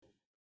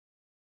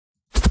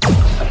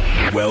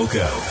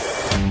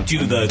Welcome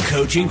to the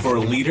Coaching for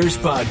Leaders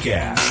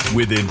podcast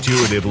with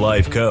intuitive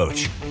life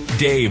coach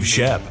Dave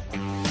Shep.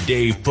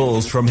 Dave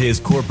pulls from his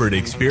corporate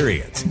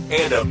experience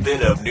and a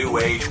bit of new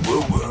age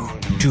woo-woo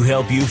to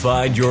help you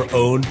find your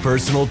own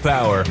personal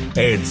power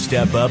and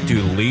step up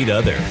to lead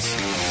others.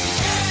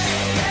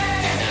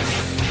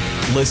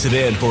 Listen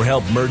in for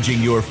help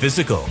merging your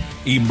physical,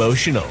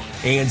 emotional,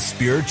 and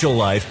spiritual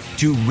life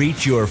to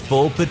reach your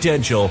full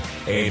potential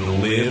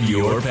and live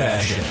your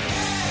passion.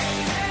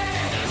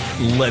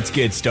 Let's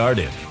get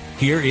started.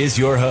 Here is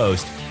your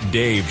host,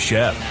 Dave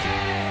Shep.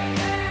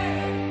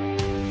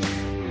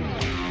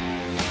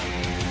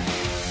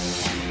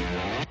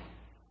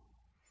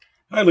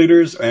 Hi,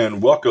 leaders,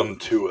 and welcome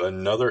to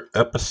another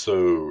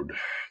episode.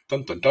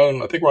 Dun, dun,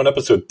 dun. I think we're on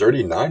episode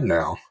 39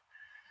 now.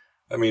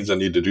 That means I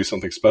need to do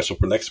something special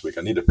for next week.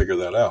 I need to figure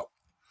that out.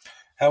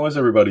 How is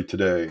everybody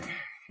today?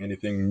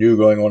 Anything new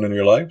going on in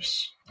your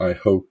lives? I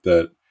hope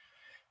that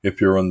if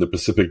you're on the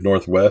Pacific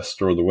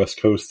Northwest or the West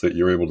Coast that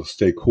you're able to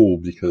stay cool,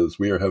 because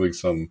we are having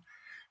some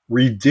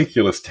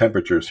ridiculous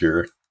temperatures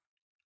here.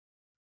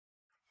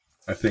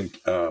 I think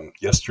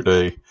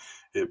yesterday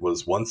it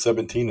was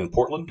 117 in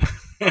Portland.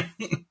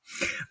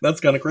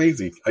 That's kind of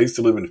crazy. I used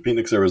to live in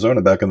Phoenix,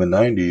 Arizona back in the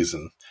 90s,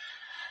 and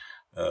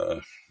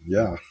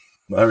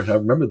I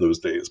remember those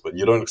days, but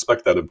you don't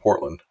expect that in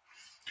Portland.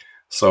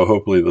 So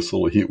hopefully this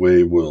little heat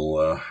wave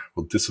will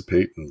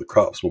dissipate and the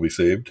crops will be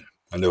saved.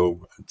 I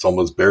know it's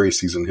almost berry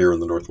season here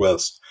in the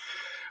Northwest,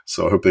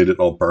 so I hope they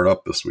didn't all burn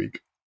up this week.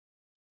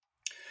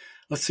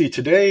 Let's see.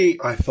 Today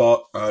I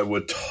thought I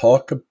would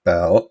talk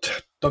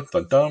about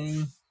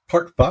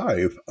part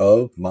 5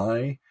 of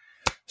my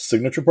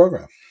signature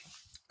program.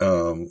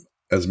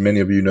 As many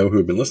of you know who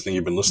have been listening,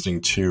 you've been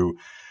listening to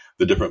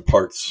the different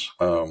parts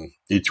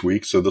each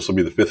week. So this will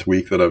be the 5th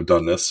week that I've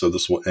done this. So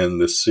this will end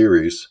this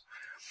series.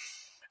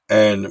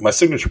 And my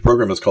signature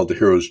program is called The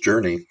Hero's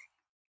Journey.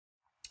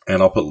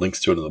 And I'll put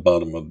links to it at the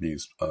bottom of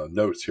these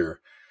notes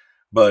here.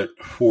 But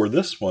for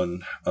this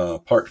one,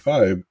 part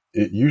 5,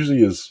 it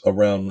usually is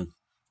around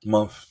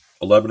month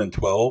 11 and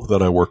 12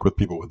 that I work with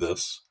people with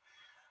this.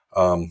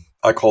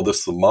 I call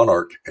this the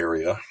Monarch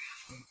area,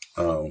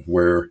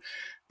 where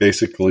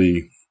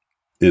basically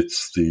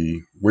it's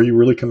where you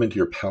really come into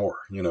your power.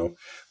 You know,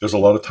 there's a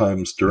lot of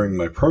times during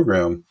my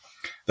program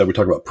that we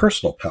talk about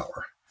personal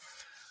power.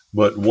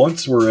 But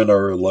once we're in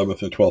our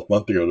 11th and 12th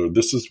month together,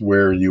 this is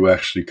where you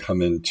actually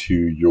come into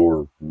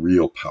your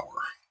real power.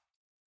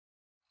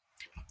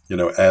 You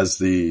know, as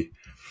the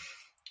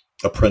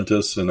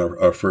apprentice in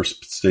our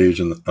first stage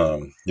in,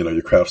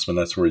 your craftsman,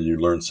 that's where you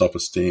learn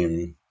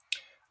self-esteem.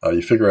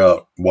 You figure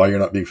out why you're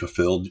not being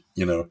fulfilled.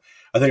 You know,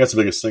 I think that's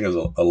the biggest thing is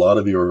a lot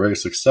of you are very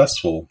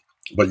successful,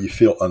 but you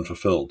feel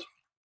unfulfilled.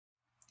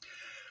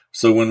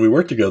 So when we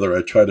work together,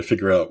 I try to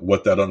figure out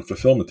what that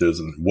unfulfillment is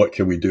and what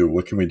can we do?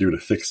 What can we do to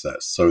fix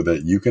that so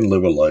that you can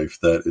live a life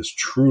that is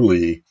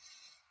truly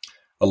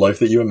a life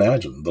that you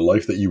imagine, the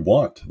life that you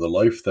want, the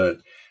life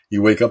that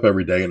you wake up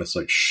every day and it's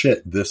like,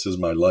 shit, this is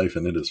my life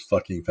and it is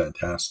fucking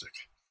fantastic.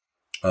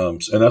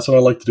 And that's what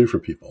I like to do for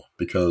people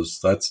because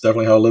that's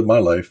definitely how I live my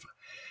life.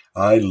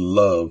 I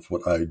love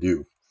what I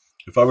do.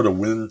 If I were to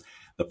win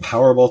the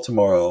Powerball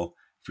tomorrow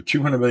for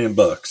 $200 million,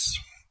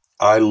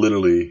 I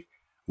literally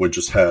would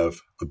just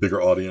have a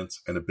bigger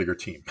audience and a bigger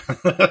team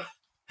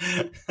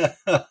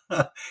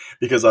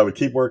because I would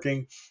keep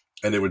working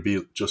and it would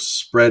be just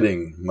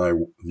spreading my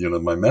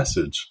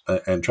message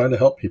and trying to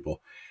help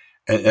people.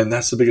 And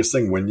that's the biggest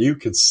thing. When you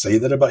can say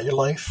that about your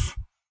life,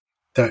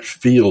 that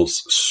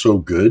feels so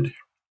good.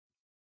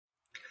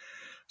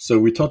 So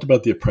we talked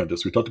about the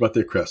apprentice, we talked about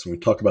the craftsman, we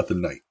talked about the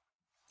knight.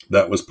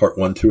 That was part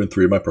 1, 2, and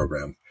 3 of my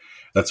program.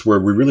 That's where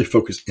we really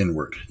focus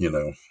inward. You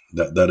know,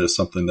 that is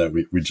something that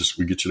we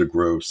get you to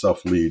grow,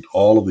 self-lead,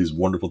 all of these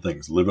wonderful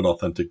things, live an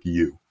authentic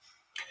you.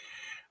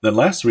 Then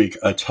last week,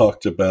 I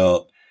talked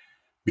about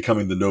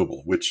becoming the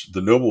noble, which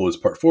the noble is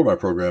part 4 of my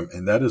program.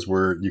 And that is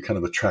where you kind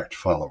of attract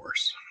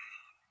followers,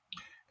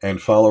 and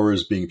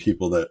followers being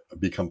people that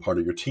become part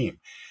of your team,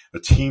 a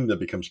team that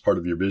becomes part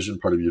of your vision,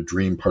 part of your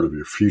dream, part of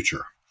your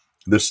future.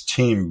 This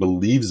team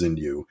believes in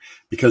you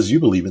because you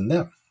believe in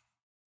them.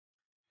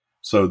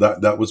 So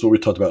that was what we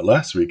talked about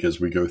last week as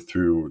we go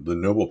through the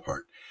noble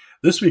part.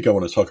 This week, I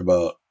want to talk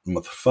about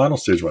the final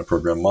stage of my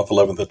program, month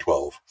 11 to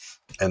 12,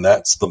 and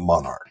that's the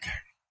Monarch.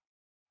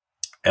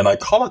 And I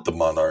call it the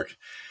Monarch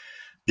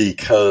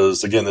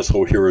because, again, this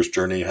whole hero's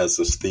journey has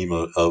this theme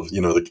of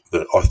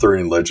the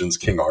Arthurian legends,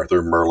 King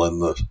Arthur, Merlin,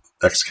 the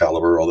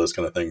Excalibur, all those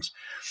kind of things.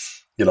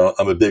 You know,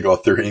 I'm a big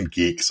Arthurian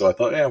geek, so I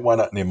thought, why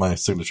not name my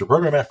signature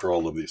program after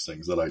all of these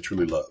things that I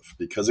truly love?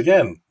 Because,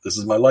 again, this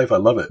is my life. I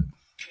love it.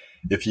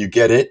 If you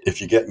get it, if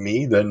you get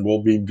me, then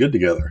we'll be good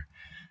together.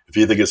 If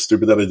you think it's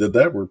stupid that I did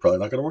that, we're probably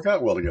not going to work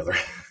out well together.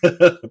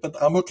 But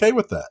I'm okay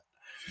with that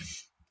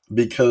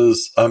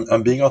because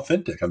I'm being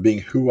authentic. I'm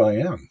being who I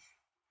am.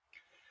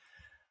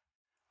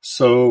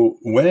 So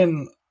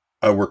when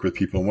I work with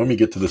people, when we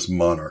get to this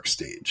Monarch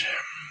stage,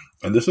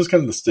 and this is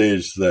kind of the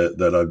stage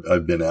that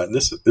I've been at, and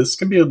this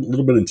can be a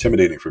little bit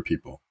intimidating for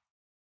people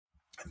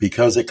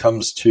because it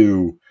comes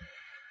to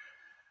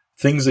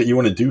things that you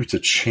want to do to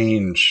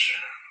change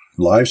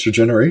lives for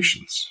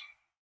generations.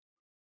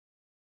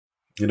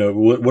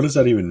 What does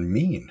that even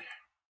mean?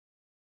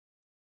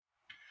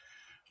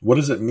 What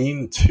does it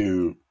mean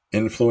to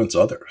influence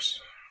others?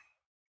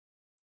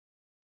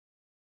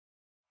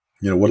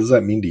 What does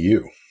that mean to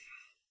you?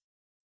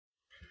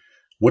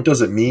 What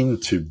does it mean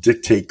to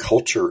dictate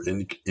culture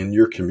in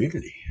your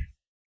community?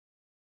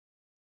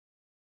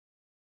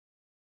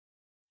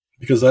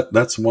 Because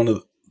that's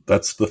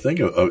the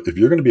thing of if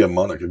you're going to be a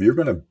monarch, if you're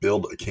going to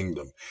build a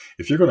kingdom,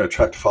 if you're going to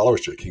attract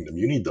followers to a kingdom,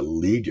 you need to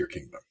lead your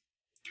kingdom.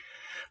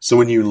 So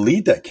when you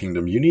lead that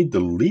kingdom, you need to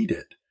lead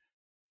it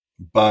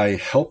by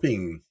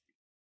helping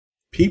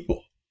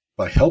people,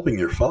 by helping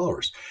your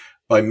followers,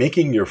 by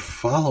making your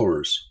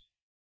followers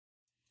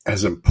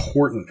as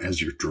important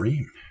as your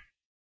dream.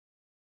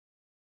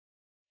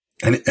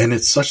 And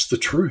it's such the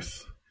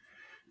truth,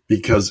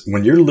 because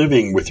when you're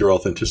living with your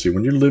authenticity,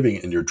 when you're living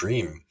in your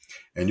dream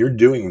and you're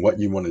doing what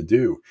you want to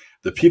do,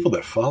 the people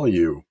that follow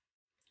you,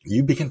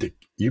 you begin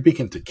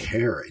to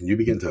care and you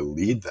begin to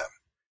lead them.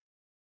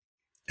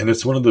 And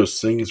it's one of those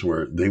things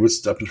where they would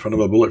step in front of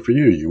a bullet for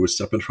you. You would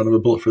step in front of a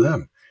bullet for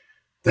them.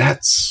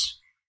 That's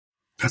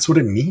what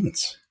it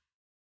means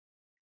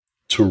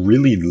to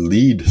really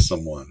lead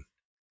someone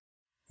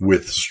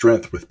with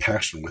strength, with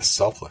passion, with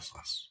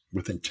selflessness,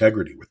 with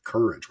integrity, with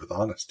courage, with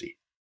honesty.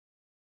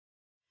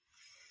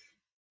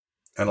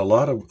 And a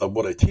lot of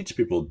what I teach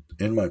people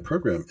in my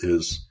program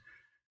is,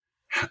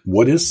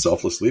 what is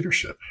selfless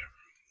leadership?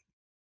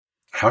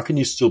 How can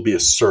you still be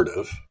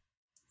assertive,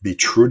 be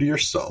true to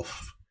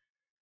yourself,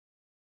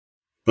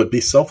 but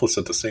be selfless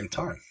at the same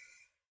time?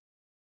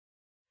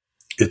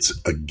 It's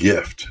a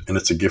gift, and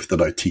it's a gift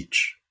that I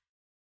teach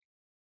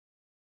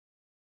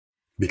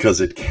because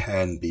it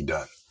can be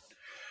done.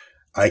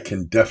 I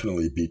can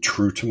definitely be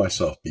true to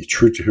myself, be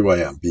true to who I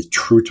am, be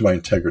true to my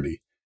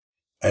integrity,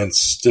 and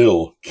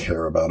still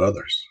care about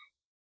others.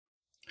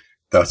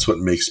 That's what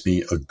makes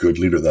me a good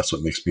leader. That's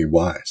what makes me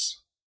wise.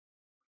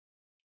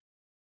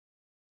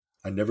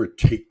 I never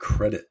take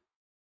credit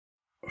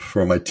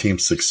for my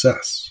team's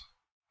success.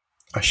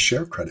 I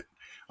share credit.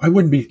 I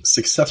wouldn't be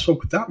successful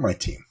without my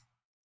team.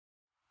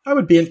 I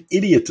would be an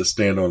idiot to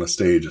stand on a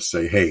stage and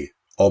say, hey,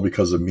 all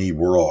because of me,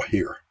 we're all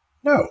here.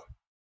 No,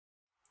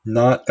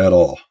 not at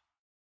all.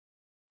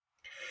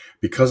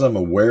 Because I'm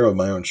aware of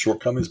my own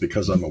shortcomings,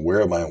 because I'm aware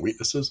of my own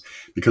weaknesses,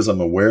 because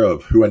I'm aware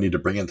of who I need to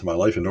bring into my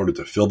life in order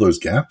to fill those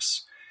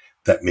gaps,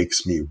 that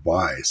makes me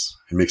wise.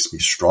 It makes me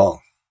strong.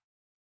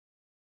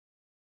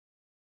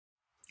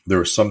 There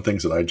are some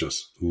things that I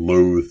just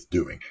loathe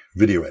doing.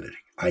 Video editing.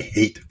 I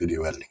hate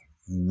video editing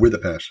with a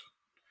passion.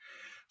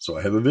 So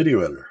I have a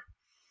video editor.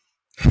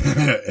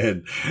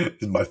 And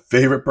he's my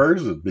favorite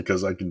person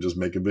because I can just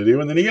make a video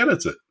and then he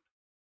edits it.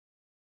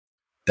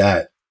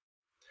 That,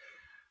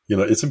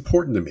 it's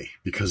important to me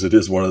because it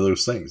is one of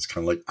those things,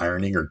 kind of like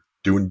ironing or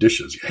doing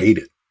dishes. You hate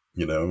it,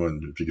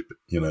 and if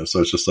you,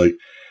 so it's just like,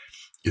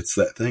 it's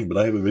that thing. But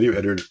I have a video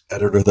editor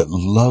that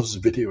loves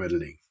video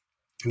editing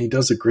and he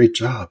does a great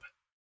job.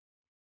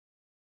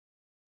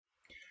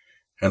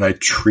 And I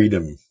treat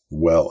him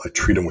well. I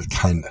treat him with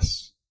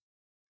kindness.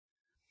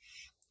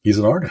 He's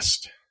an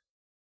artist.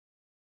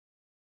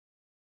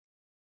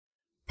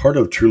 Part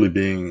of truly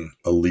being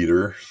a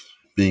leader,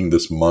 being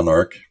this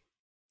monarch,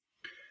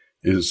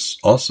 is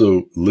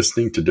also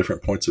listening to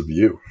different points of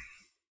view.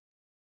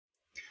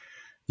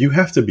 You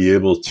have to be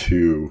able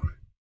to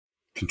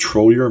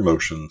control your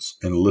emotions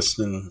and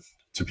listen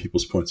to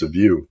people's points of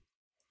view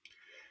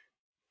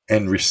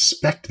and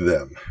respect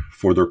them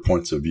for their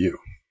points of view.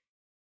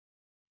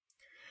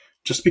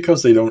 Just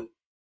because they don't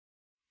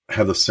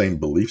have the same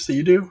beliefs that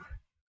you do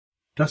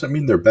doesn't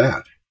mean they're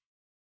bad.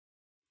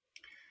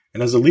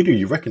 And as a leader,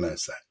 you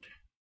recognize that.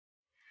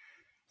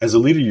 As a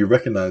leader, you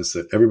recognize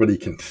that everybody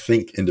can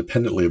think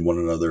independently of one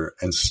another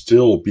and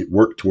still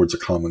work towards a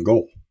common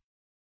goal.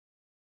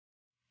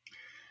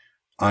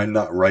 I'm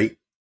not right.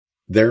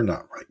 They're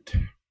not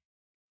right.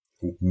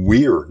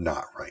 We're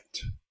not right.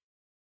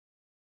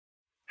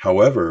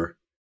 However,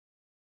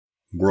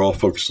 we're all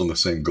focused on the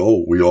same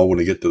goal. We all want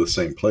to get to the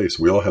same place.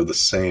 We all have the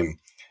same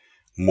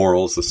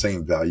morals, the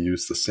same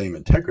values, the same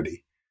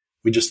integrity.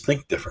 We just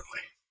think differently.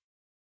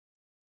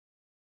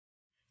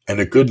 And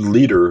a good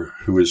leader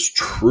who is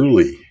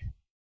truly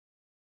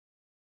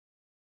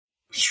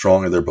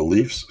strong in their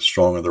beliefs,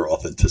 strong in their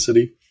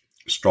authenticity,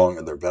 strong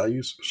in their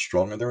values,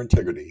 strong in their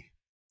integrity,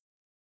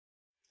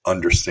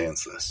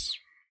 understands this.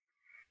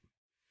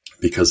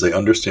 Because they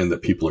understand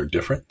that people are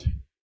different.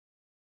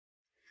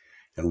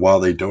 And while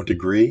they don't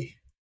agree,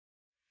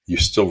 you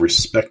still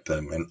respect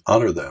them and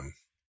honor them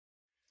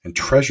and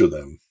treasure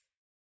them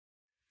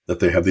that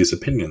they have these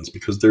opinions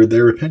because they're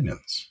their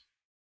opinions.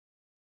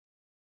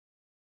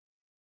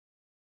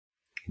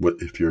 What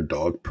if you're a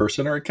dog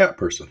person or a cat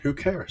person? Who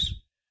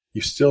cares?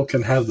 You still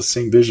can have the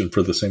same vision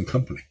for the same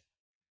company.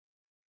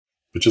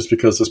 But just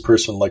because this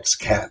person likes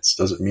cats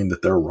doesn't mean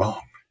that they're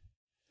wrong.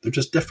 They're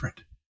just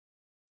different.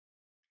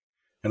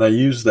 And I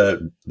use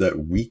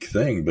that weak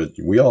thing, but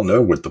we all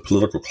know what the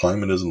political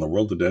climate is in the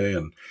world today.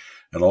 And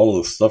and all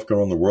of the stuff going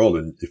on in the world.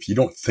 And if you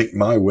don't think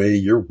my way,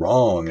 you're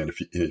wrong. And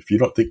if you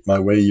don't think my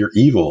way, you're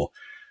evil.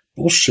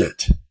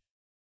 Bullshit.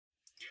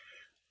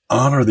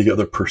 Honor the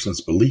other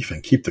person's belief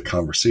and keep the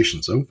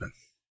conversations open.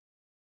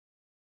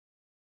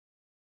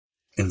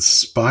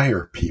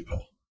 Inspire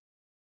people.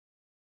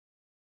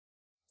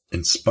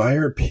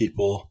 Inspire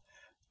people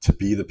to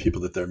be the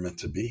people that they're meant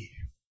to be.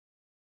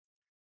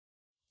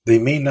 They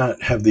may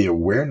not have the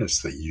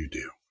awareness that you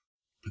do,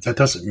 but that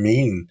doesn't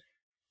mean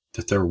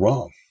that they're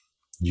wrong.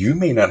 You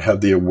may not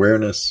have the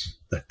awareness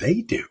that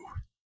they do.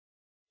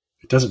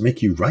 It doesn't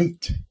make you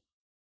right.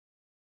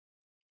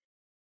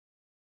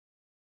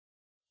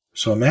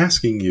 So I'm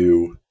asking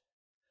you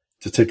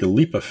to take a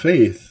leap of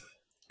faith,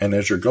 and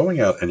as you're going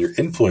out and you're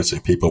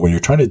influencing people, when you're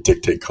trying to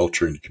dictate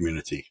culture in your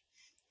community,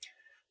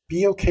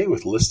 be okay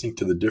with listening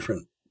to the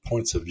different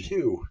points of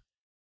view,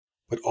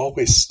 but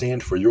always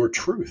stand for your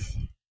truth.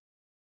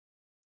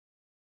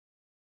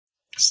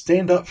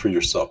 Stand up for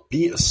yourself.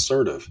 Be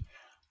assertive.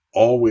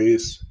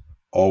 Always,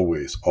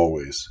 always,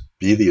 always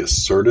be the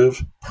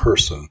assertive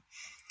person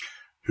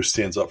who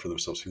stands up for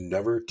themselves, who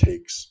never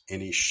takes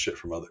any shit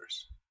from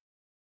others.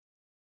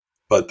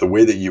 But the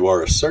way that you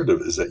are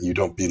assertive is that you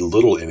don't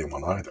belittle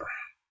anyone either.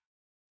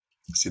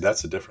 See,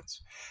 that's the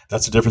difference.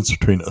 That's the difference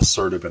between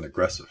assertive and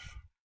aggressive.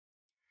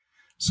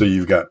 So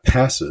you've got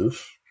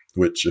passive,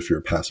 which if you're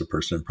a passive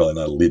person, you're probably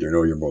not a leader,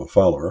 no, you're more a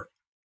follower.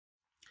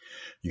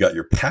 You got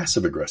your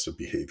passive aggressive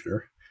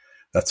behavior.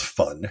 That's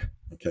fun.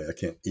 Okay, I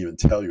can't even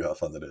tell you how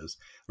fun that is.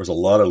 There's a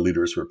lot of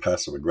leaders who are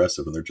passive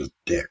aggressive and they're just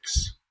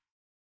dicks.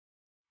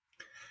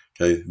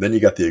 Okay, then you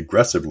got the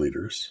aggressive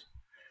leaders.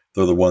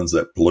 They're the ones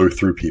that blow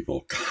through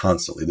people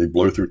constantly. They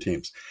blow through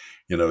teams.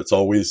 You know,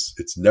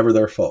 it's never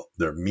their fault.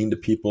 They're mean to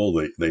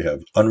people. They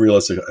have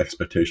unrealistic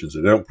expectations.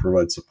 They don't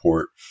provide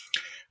support.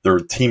 Their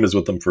team is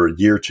with them for a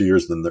year, 2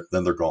 years, then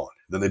they're gone.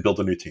 Then they build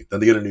a new team. Then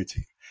they get a new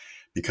team.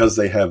 Because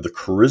they have the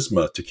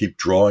charisma to keep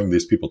drawing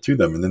these people to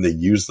them, and then they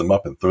use them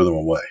up and throw them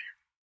away.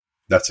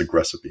 That's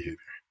aggressive behavior.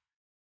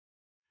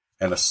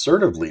 An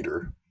assertive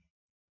leader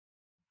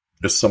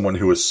is someone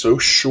who is so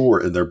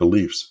sure in their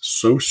beliefs,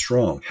 so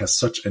strong, has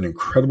such an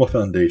incredible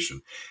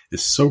foundation,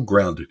 is so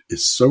grounded,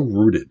 is so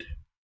rooted,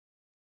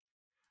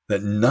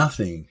 that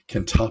nothing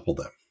can topple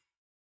them.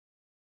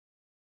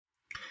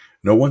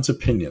 No one's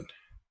opinion.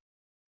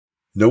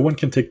 No one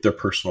can take their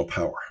personal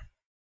power.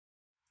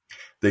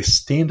 They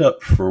stand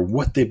up for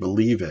what they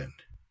believe in,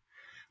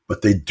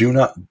 but they do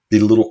not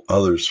belittle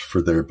others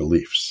for their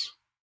beliefs.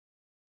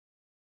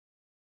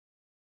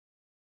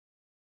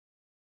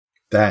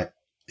 That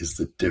is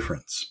the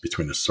difference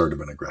between assertive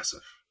and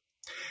aggressive.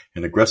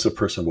 An aggressive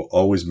person will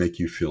always make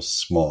you feel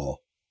small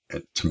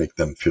and to make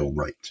them feel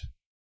right.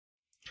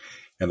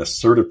 An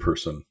assertive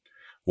person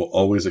will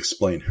always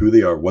explain who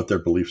they are, what their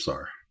beliefs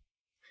are,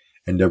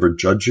 and never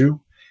judge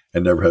you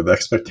and never have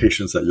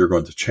expectations that you're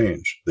going to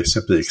change. They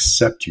simply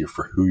accept you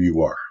for who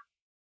you are.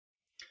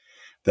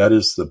 That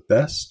is the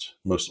best,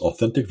 most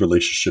authentic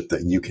relationship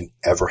that you can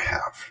ever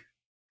have.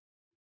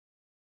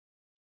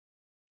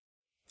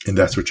 And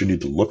that's what you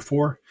need to look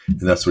for,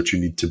 and that's what you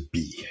need to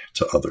be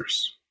to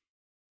others.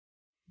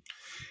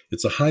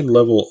 It's a high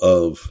level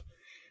of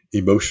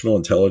emotional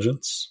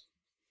intelligence.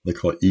 They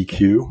call it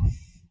EQ.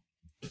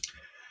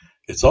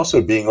 It's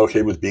also being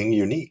okay with being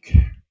unique.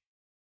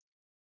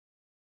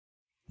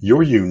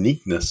 Your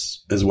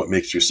uniqueness is what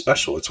makes you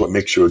special. It's what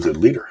makes you a good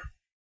leader.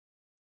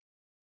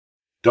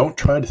 Don't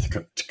try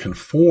to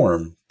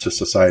conform to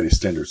society's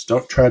standards.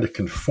 Don't try to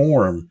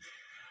conform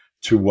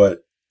to what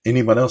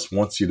anyone else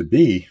wants you to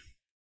be.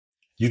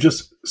 You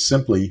just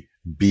simply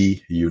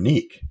be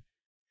unique.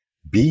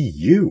 Be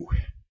you.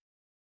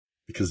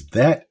 Because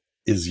that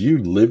is you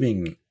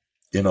living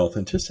in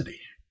authenticity.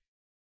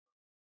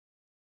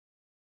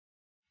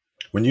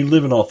 When you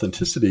live in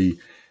authenticity,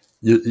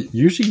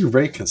 usually you're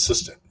very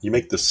consistent. You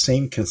make the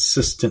same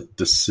consistent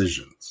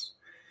decisions.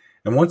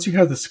 And once you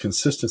have this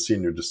consistency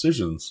in your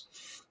decisions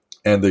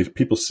and the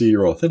people see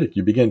you're authentic,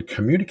 you begin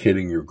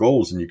communicating your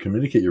goals and you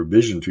communicate your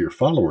vision to your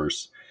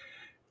followers.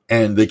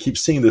 And they keep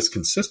seeing this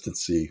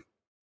consistency.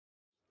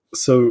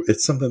 So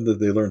it's something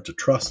that they learn to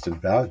trust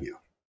and value.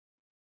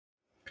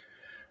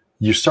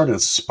 You start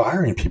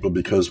inspiring people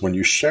because when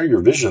you share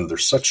your vision,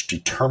 there's such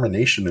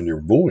determination in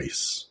your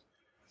voice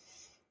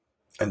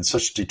and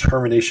such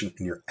determination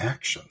in your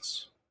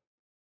actions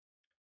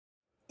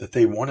that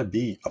they want to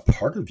be a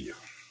part of you.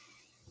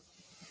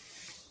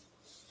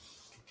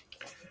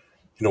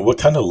 You know, what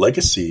kind of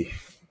legacy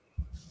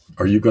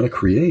are you going to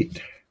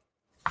create?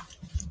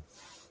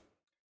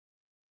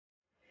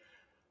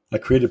 I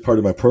created part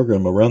of my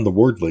program around the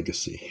word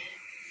legacy.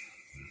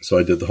 So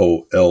I did the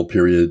whole L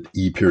period,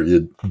 E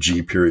period,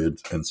 G period,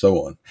 and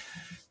so on.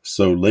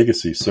 So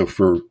legacy. So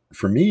for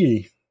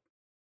me,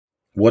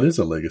 what is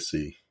a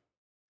legacy?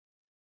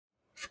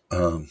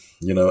 I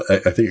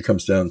think it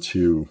comes down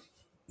to,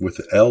 with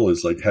the L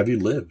is like, have you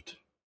lived?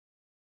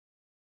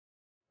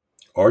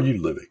 Are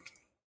you living?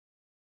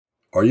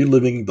 Are you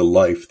living the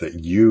life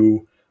that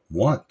you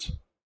want?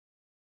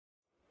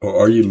 Or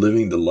are you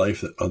living the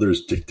life that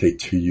others dictate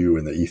to you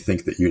and that you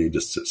think that you need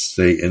to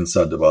stay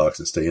inside the box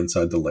and stay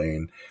inside the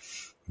lane,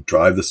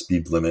 drive the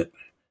speed limit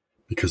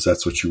because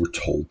that's what you were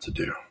told to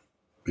do,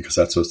 because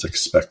that's what's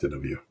expected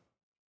of you?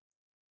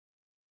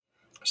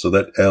 So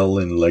that L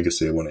in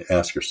legacy, I want to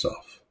ask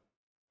yourself,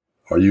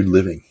 are you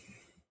living?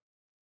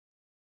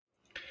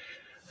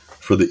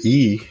 For the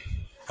E,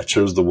 I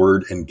chose the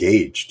word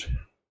engaged.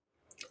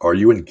 Are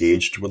you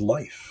engaged with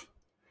life?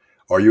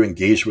 Are you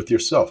engaged with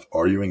yourself?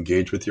 Are you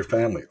engaged with your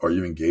family? Are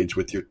you engaged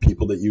with your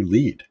people that you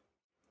lead?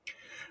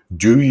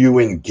 Do you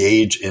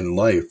engage in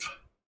life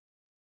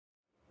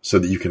so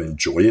that you can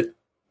enjoy it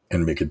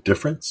and make a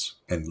difference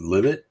and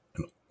live it?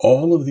 And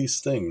all of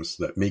these things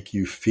that make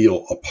you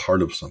feel a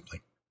part of something,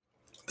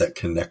 that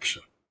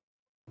connection.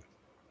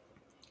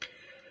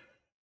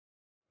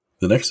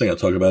 The next thing I'll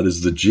talk about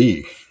is the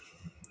G.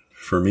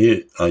 For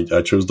me,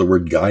 I chose the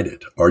word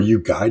guided. Are you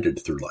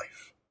guided through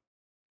life?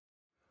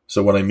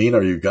 So what I mean,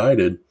 are you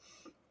guided?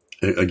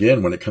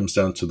 Again, when it comes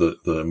down to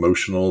the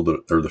emotional,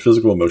 or the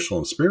physical, emotional,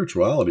 and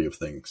spirituality of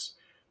things,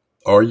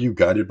 are you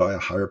guided by a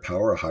higher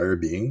power, a higher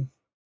being?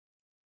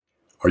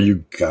 Are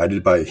you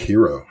guided by a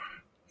hero?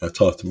 I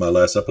talked in my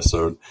last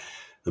episode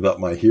about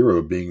my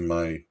hero being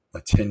my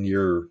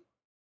 10-year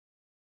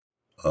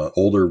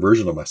older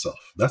version of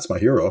myself. That's my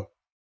hero.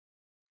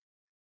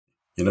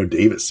 You know,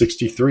 Dave at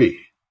 63.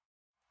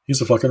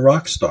 He's a fucking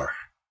rock star.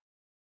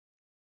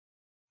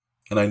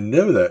 And I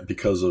know that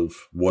because of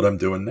what I'm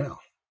doing now.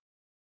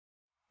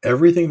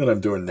 Everything that I'm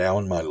doing now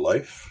in my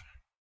life,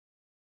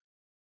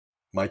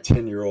 my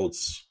 10-year-old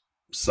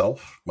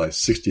self, my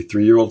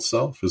 63-year-old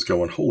self is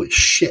going, holy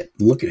shit,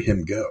 look at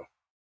him go.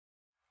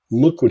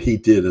 Look what he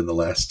did in the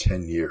last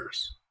 10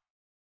 years.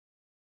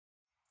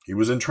 He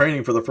was in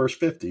training for the first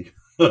 50,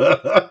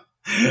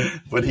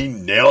 but he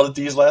nailed it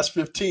these last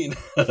 15.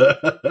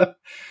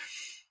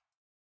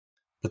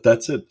 But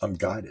that's it. I'm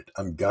guided.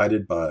 I'm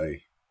guided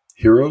by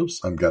heroes.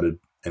 I'm guided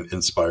and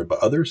inspired by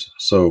others.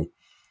 So,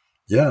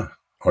 yeah,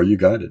 are you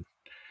guided?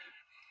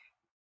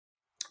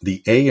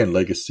 The A in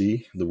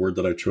legacy, the word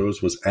that I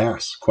chose was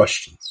ask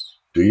questions.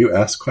 Do you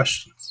ask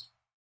questions?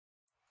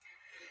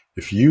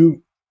 If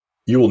you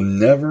will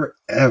never,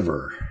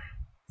 ever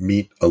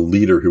meet a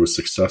leader who is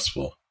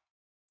successful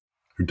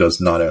who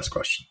does not ask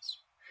questions.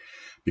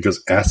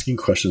 Because asking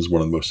questions is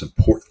one of the most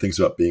important things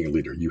about being a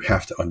leader. You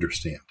have to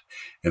understand.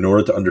 In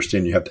order to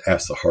understand, you have to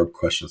ask the hard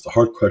questions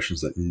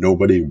that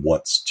nobody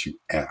wants to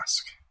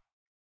ask.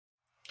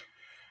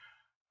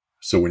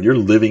 So when you're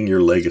living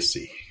your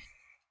legacy,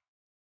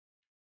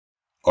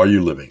 are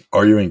you living?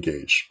 Are you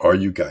engaged? Are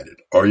you guided?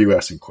 Are you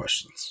asking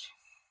questions?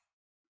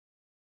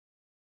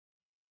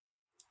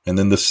 And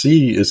then the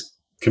C is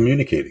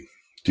communicating.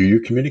 Do you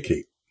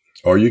communicate?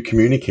 Are you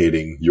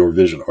communicating your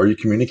vision? Are you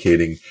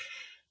communicating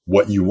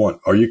what you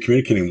want? Are you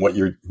communicating what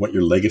your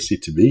legacy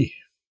to be?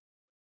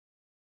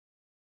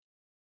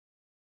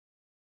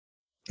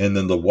 And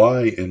then the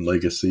Y in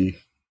legacy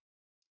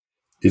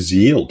is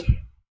yield.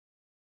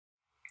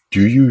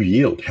 Do you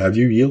yield? Have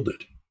you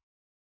yielded?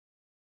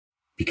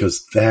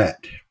 Because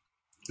that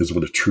is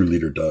what a true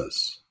leader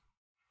does.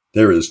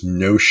 There is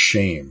no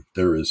shame.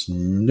 There is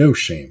no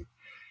shame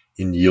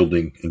in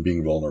yielding and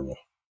being vulnerable.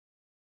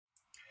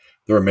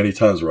 There are many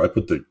times where I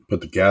put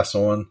the gas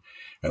on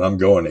and I'm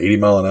going 80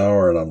 miles an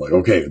hour and I'm like,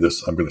 okay, I'm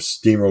going to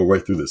steamroll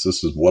right through this.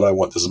 This is what I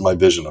want. This is my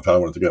vision of how I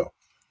want it to go.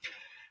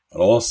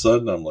 And all of a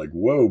sudden I'm like,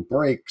 whoa,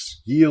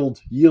 brakes,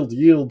 yield, yield,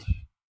 yield.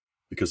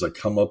 Because I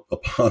come up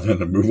upon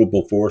an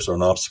immovable force or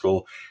an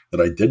obstacle that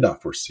I did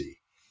not foresee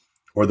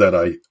or that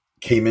I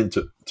came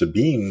into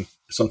being.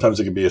 Sometimes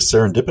it can be a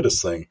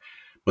serendipitous thing,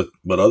 but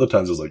other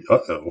times it's like,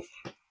 uh-oh.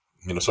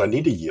 So I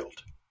need to yield.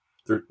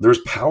 There's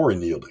power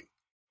in yielding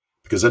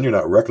because then you're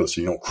not reckless.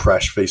 So you don't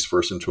crash face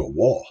first into a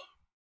wall.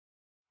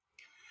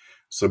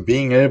 So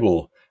being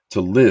able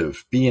to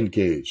live, be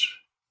engaged,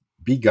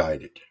 be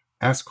guided,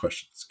 ask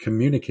questions,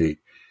 communicate,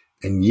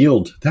 and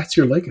yield, that's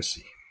your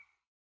legacy.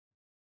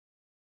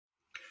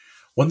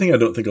 One thing I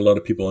don't think a lot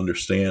of people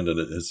understand, and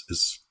it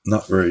is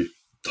not very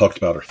talked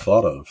about or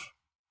thought of,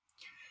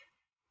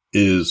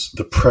 is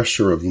the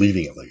pressure of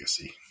leaving a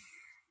legacy.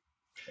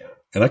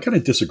 And I kind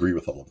of disagree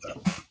with all of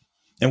that.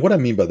 And what I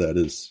mean by that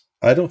is,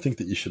 I don't think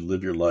that you should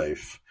live your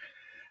life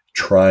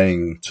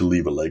trying to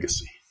leave a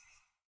legacy.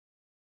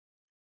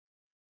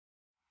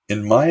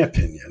 In my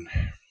opinion,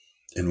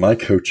 in my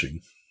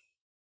coaching,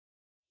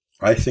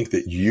 I think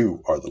that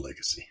you are the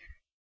legacy.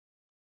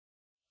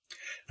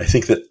 I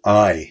think that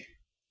I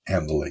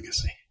am the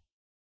legacy.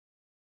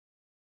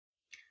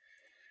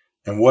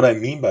 And what I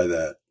mean by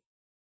that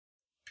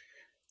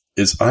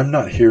is I'm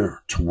not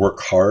here to work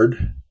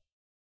hard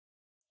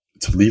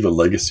to leave a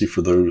legacy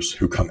for those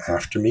who come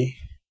after me.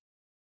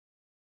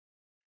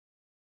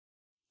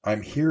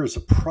 I'm here as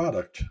a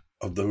product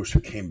of those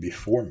who came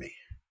before me.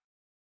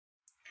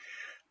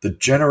 The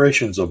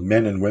generations of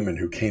men and women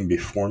who came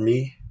before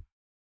me,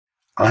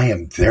 I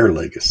am their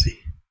legacy.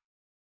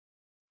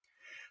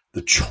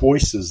 The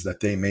choices that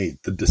they made,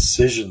 the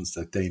decisions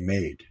that they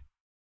made,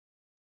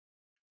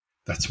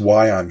 that's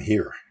why I'm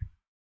here.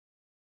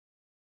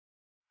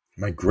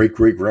 My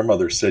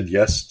great-great-grandmother said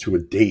yes to a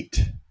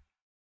date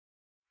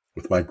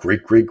with my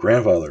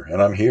great-great-grandfather,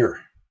 and I'm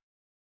here.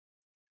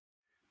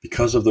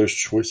 Because of those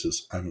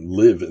choices, I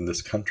live in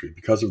this country.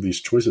 Because of these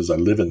choices, I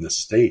live in this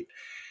state.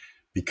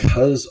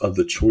 Because of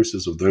the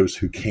choices of those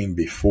who came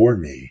before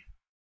me,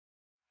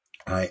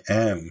 I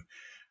am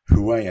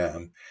who I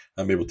am.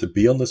 I'm able to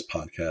be on this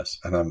podcast,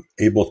 and I'm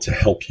able to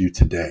help you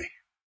today.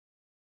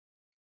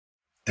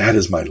 That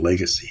is my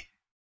legacy.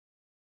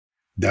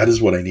 That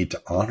is what I need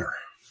to honor.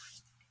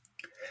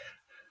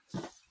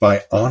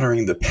 By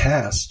honoring the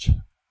past,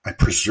 I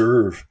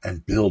preserve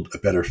and build a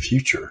better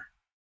future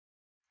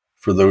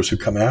for those who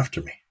come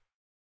after me.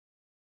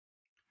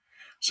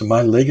 So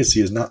my legacy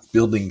is not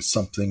building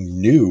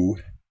something new.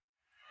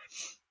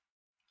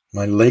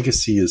 My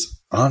legacy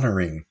is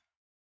honoring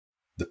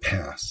the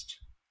past,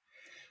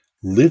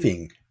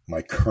 living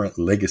my current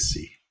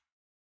legacy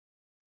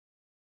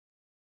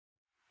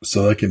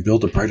so that I can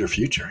build a brighter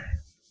future.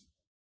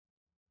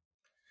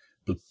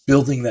 But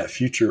building that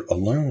future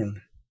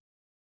alone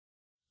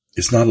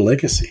is not a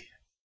legacy.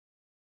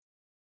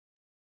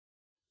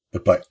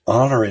 But by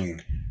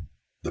honoring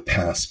the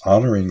past,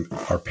 honoring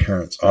our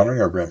parents,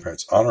 honoring our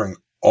grandparents, honoring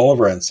all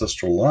of our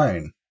ancestral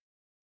line,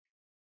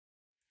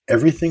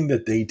 everything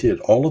that they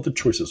did, all of the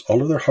choices,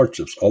 all of their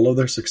hardships, all of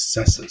their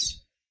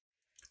successes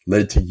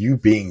led to you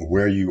being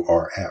where you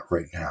are at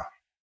right now.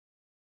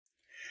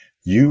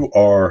 You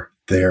are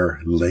their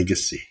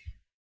legacy.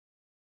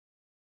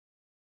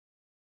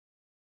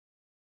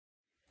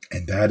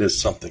 And that is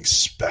something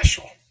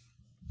special.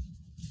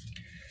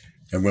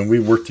 And when we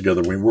work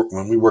together,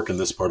 when we work in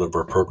this part of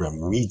our program,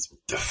 we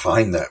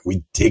define that.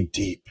 We dig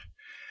deep.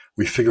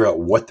 We figure out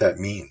what that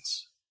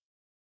means.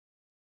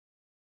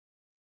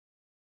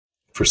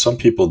 For some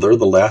people, they're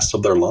the last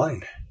of their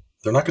line.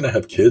 They're not going to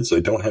have kids.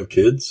 They don't have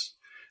kids.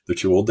 They're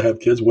too old to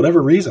have kids,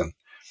 whatever reason.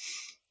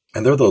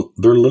 And they're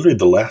literally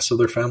the last of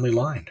their family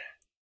line.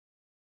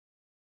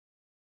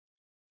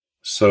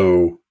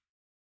 So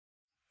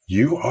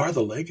you are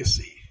the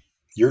legacy.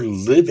 You're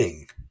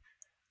living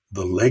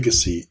the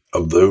legacy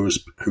of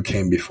those who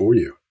came before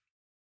you.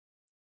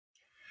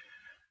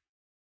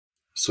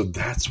 So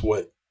that's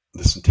what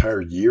this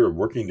entire year of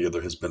working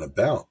together has been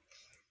about.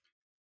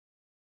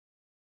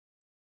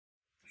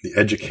 The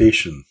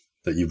education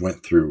that you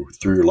went through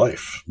your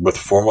life, with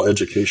formal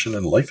education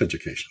and life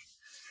education.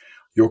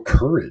 Your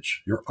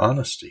courage, your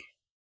honesty,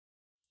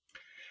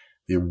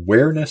 the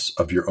awareness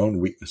of your own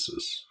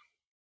weaknesses.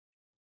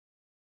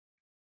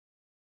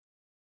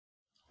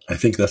 I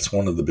think that's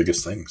one of the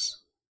biggest things.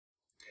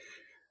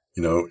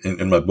 You know,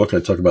 in my book,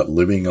 I talk about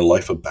living a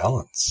life of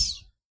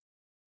balance.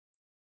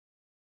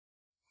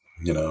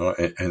 You know,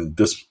 and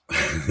this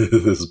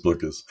this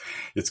book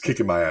it's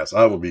kicking my ass.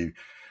 I'll be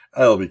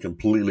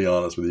completely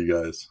honest with you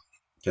guys.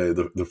 Okay,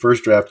 the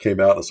first draft came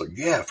out. I was like,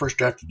 yeah, first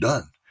draft is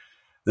done.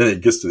 Then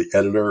it gets to the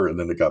editor, and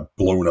then it got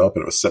blown up,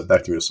 and it was sent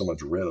back to me with so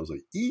much red. I was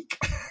like, eek.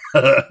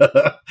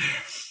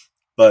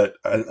 But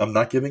I'm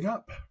not giving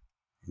up.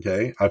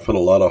 Okay, I put a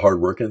lot of hard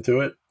work into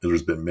it.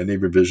 There's been many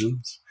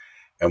revisions.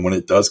 And when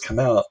it does come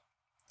out,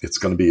 it's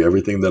going to be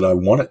everything that I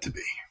want it to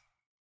be.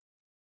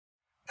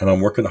 And I'm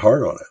working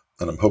hard on it.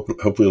 And I'm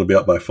hopefully it'll be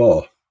out by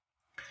fall.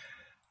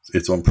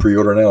 It's on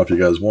pre-order now if you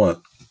guys want.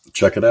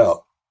 Check it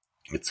out.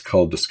 It's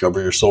called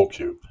Discover Your Soul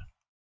Cube.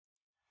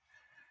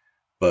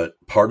 But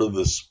part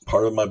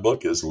of my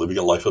book is living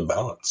a life of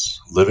balance.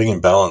 Living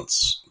in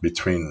balance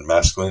between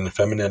masculine and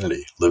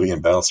femininity. Living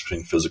in balance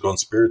between physical and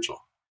spiritual.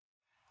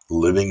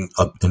 Living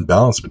in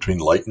balance between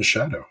light and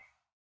shadow.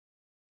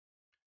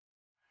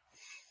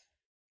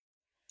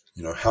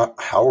 You know,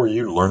 how are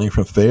you learning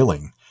from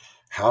failing?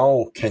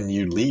 How can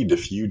you lead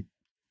if you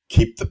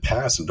keep the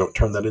past and don't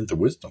turn that into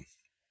wisdom?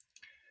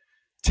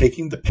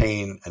 Taking the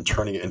pain and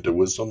turning it into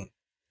wisdom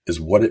is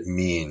what it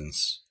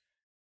means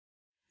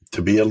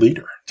to be a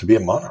leader, to be a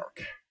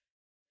monarch,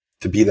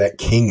 to be that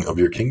king of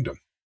your kingdom.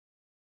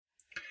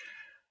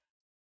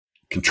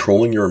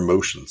 Controlling your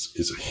emotions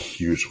is a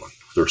huge one.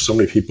 There are so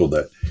many people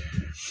that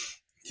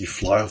you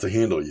fly off the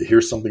handle. You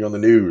hear something on the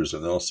news,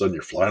 and all of a sudden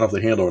you're flying off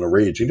the handle in a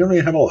rage. You don't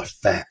even have all the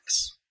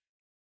facts.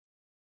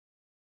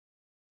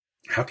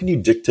 How can you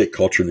dictate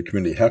culture in the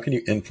community? How can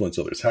you influence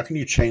others? How can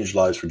you change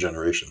lives for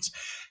generations?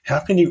 How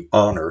can you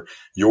honor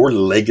your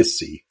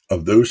legacy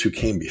of those who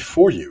came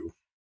before you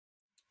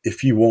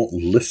if you won't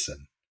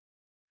listen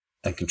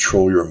and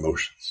control your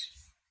emotions?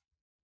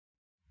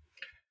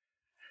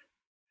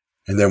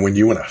 And then when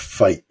you want to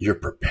fight, you're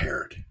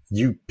prepared.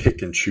 You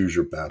pick and choose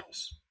your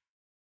battles.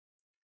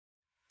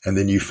 And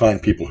then you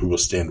find people who will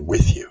stand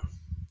with you.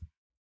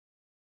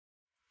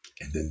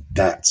 And then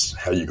that's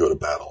how you go to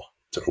battle.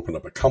 To open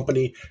up a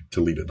company, to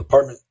lead a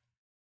department,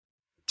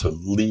 to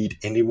lead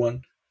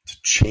anyone,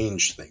 to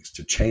change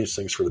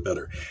things for the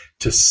better,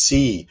 to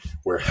see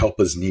where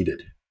help is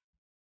needed.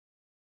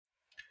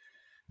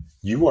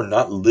 You are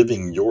not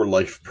living your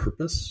life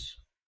purpose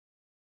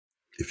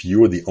if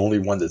you are the only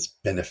one that's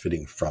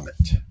benefiting from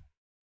it.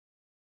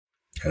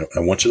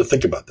 I want you to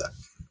think about that.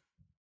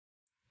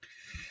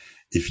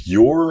 If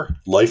your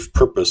life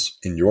purpose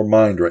in your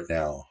mind right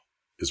now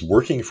is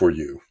working for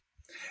you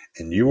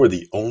and you are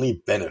the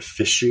only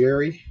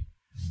beneficiary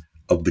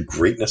of the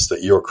greatness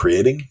that you're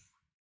creating,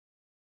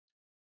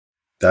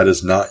 that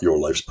is not your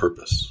life's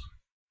purpose.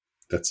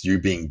 That's you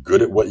being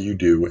good at what you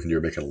do and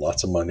you're making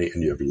lots of money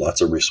and you have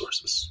lots of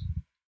resources.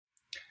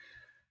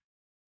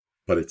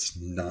 But it's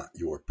not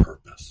your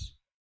purpose.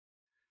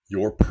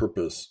 Your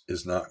purpose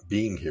is not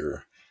being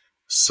here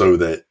so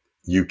that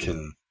you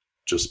can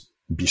just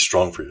be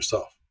strong for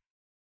yourself.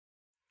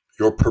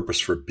 Your purpose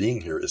for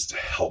being here is to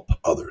help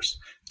others,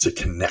 to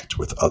connect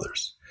with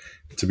others,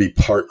 to be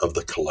part of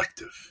the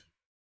collective.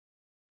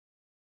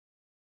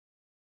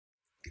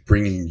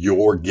 Bringing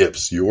your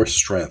gifts, your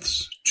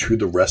strengths to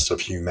the rest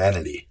of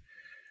humanity.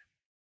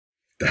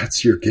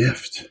 That's your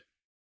gift.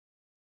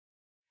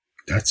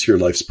 That's your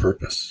life's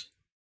purpose.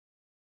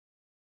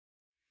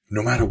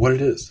 No matter what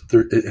it is.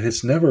 And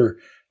it's never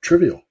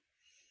trivial.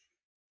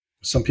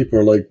 Some people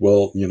are like,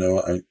 well,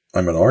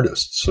 I'm an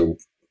artist, so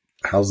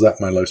how's that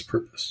my life's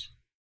purpose?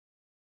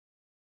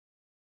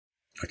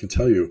 I can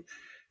tell you,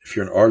 if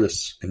you're an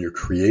artist and you're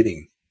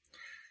creating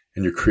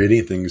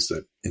things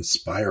that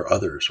inspire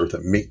others or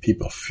that make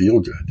people feel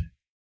good,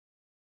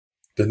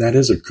 then that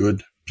is a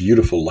good,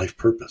 beautiful life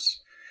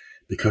purpose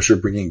because you're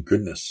bringing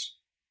goodness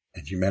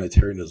and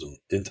humanitarianism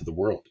into the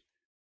world.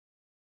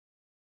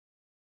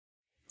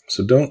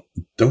 So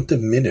don't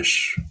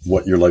diminish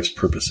what your life's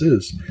purpose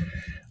is.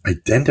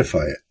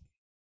 Identify it.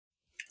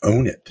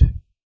 Own it.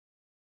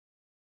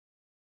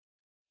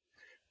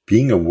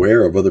 Being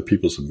aware of other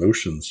people's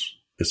emotions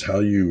is how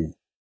you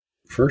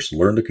first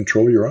learn to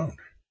control your own.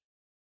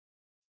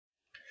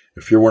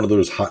 If you're one of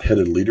those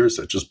hot-headed leaders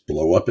that just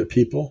blow up at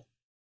people,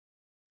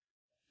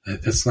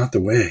 that's not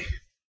the way.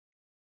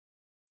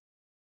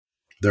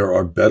 There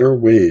are better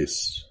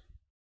ways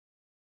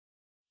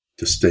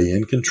to stay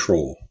in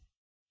control.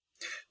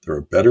 There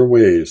are better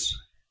ways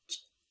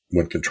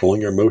when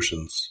controlling your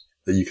emotions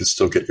that you can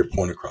still get your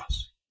point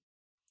across,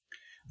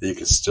 that you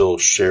can still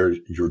share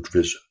your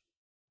vision.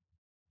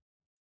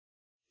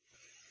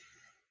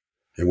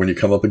 And when you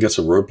come up against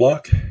a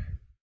roadblock,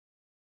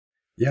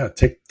 yeah,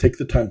 take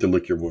the time to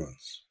lick your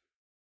wounds.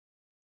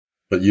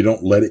 But you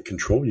don't let it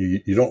control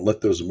you. You don't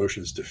let those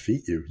emotions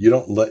defeat you. You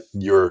don't let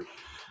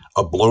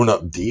a blown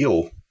up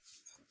deal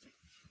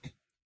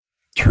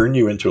turn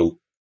you into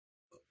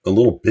a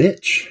little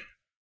bitch.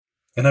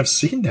 And I've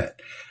seen that.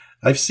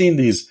 I've seen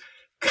these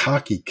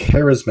cocky,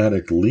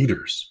 charismatic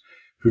leaders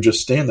who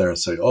just stand there and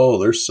say,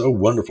 oh, they're so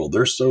wonderful.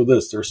 They're so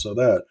this, they're so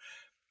that.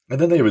 And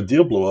then they have a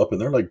deal blow up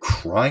and they're like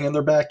crying in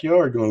their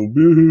backyard going,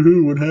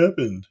 boo-hoo-hoo, what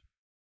happened?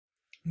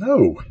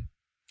 No,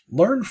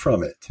 learn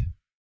from it.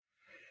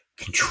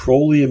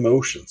 Control the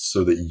emotions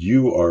so that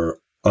you are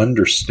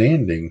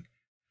understanding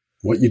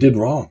what you did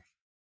wrong.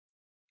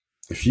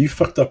 If you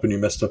fucked up and you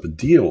messed up a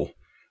deal,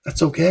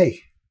 that's okay.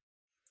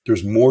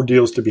 There's more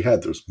deals to be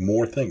had. There's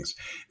more things.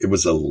 It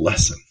was a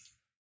lesson.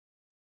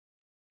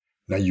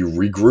 Now you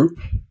regroup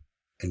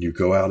and you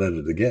go out at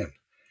it again.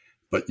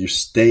 But you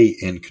stay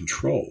in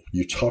control.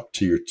 You talk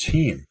to your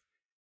team.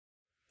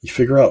 You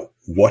figure out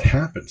what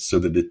happened so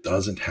that it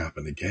doesn't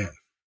happen again.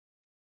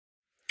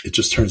 It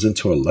just turns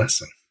into a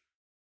lesson.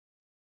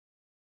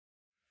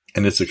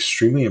 And it's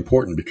extremely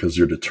important because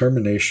your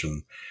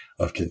determination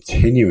of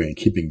continuing,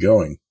 keeping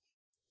going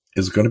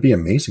is going to be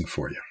amazing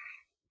for you.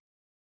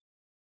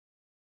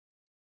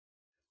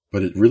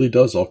 But it really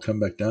does all come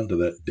back down to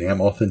that damn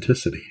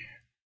authenticity.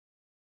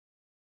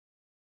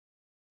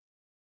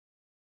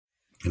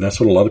 And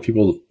that's what a lot of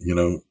people,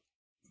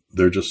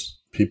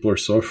 people are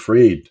so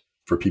afraid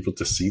for people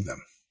to see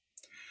them.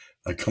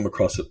 I come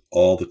across it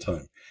all the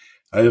time.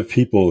 I have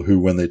people who,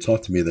 when they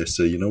talk to me, they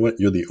say, you know what?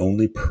 You're the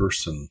only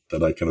person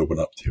that I can open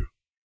up to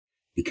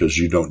because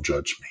you don't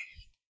judge me.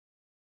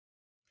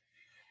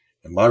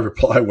 And my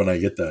reply when I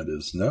get that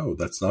is, no,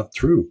 that's not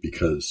true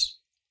because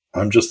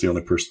I'm just the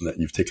only person that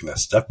you've taken that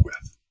step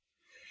with.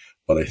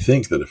 But I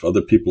think that if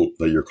other people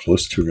that you're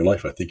close to in your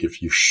life, I think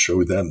if you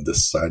show them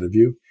this side of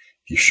you,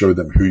 if you show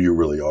them who you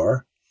really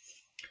are,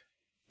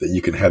 that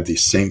you can have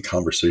these same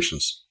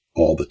conversations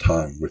all the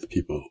time with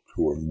people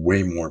who are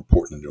way more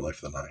important in your life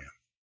than I am.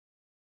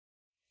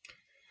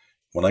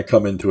 When I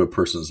come into a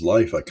person's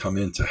life, I come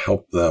in to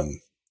help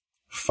them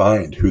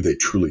find who they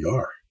truly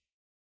are.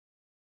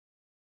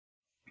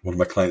 One of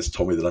my clients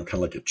told me that I'm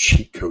kind of like a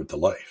cheat code to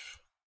life.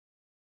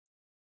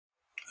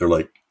 They're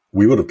like,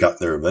 we would have gotten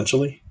there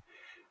eventually,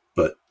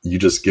 but you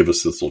just give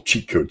us this little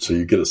cheat code so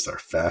you get us there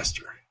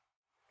faster.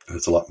 And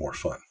it's a lot more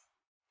fun.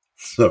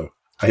 So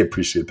I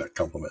appreciate that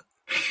compliment.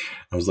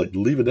 I was like,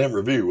 leave a damn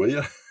review, will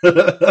you?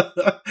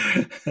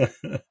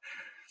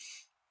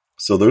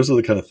 So those are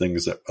the kind of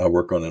things that I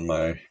work on in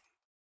my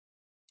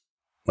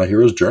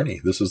hero's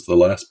journey. This is the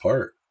last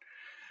part.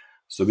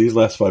 So these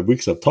last 5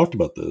 weeks I've talked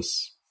about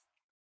this.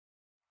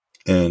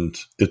 And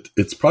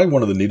it's probably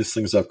one of the neatest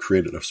things I've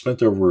created. I've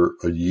spent over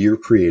a year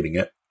creating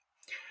it.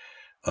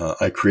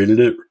 I created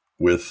it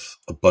with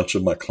a bunch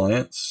of my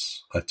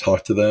clients. I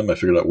talked to them. I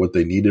figured out what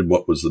they needed,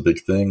 what was the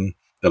big thing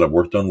that I've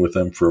worked on with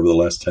them for over the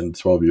last 10 to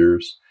 12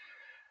 years.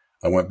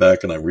 I went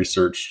back and I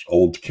researched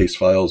old case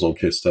files, old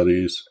case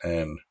studies,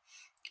 and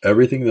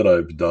everything that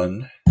I've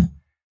done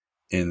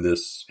in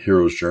this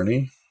hero's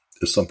journey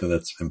is something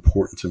that's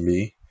important to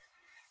me.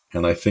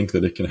 And I think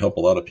that it can help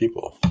a lot of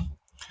people.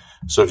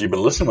 So if you've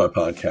been listening to my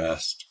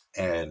podcast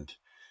and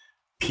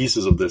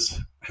pieces of this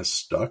has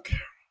stuck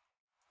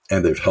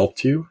and they've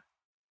helped you,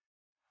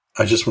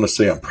 I just want to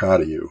say I'm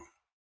proud of you.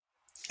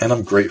 And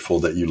I'm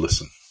grateful that you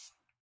listen.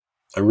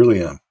 I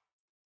really am.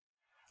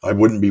 I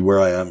wouldn't be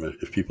where I am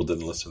if people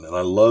didn't listen. And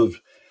I love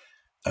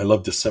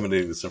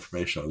disseminating this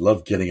information. I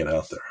love getting it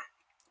out there.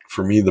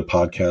 For me, the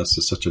podcast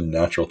is such a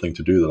natural thing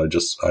to do that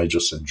I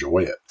just enjoy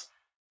it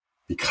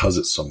because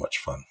it's so much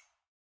fun.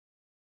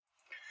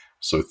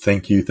 So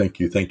thank you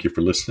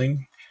for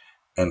listening.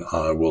 And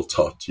I will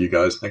talk to you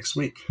guys next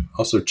week.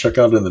 Also, check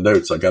out in the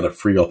notes, I got a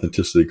free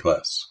authenticity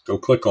class. Go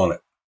click on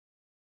it.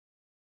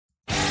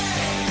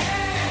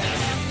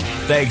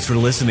 Thanks for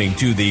listening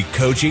to the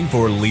Coaching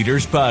for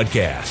Leaders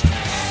podcast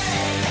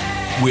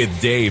with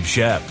Dave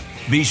Shep.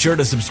 Be sure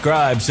to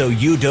subscribe so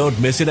you don't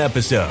miss an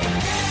episode.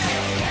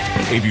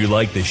 If you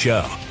like the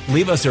show,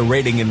 leave us a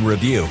rating and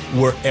review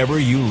wherever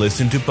you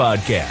listen to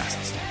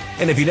podcasts.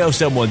 And if you know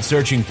someone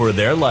searching for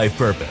their life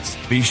purpose,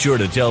 be sure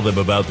to tell them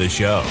about the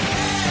show.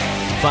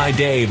 Find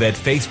Dave at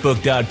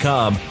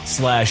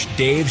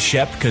facebook.com/Dave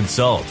Shep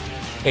Consult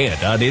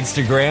and on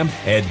Instagram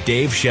at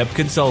Dave Shep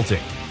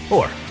Consulting,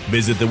 or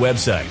visit the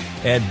website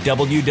at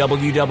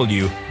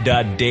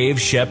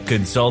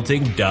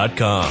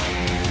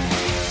www.daveshepconsulting.com.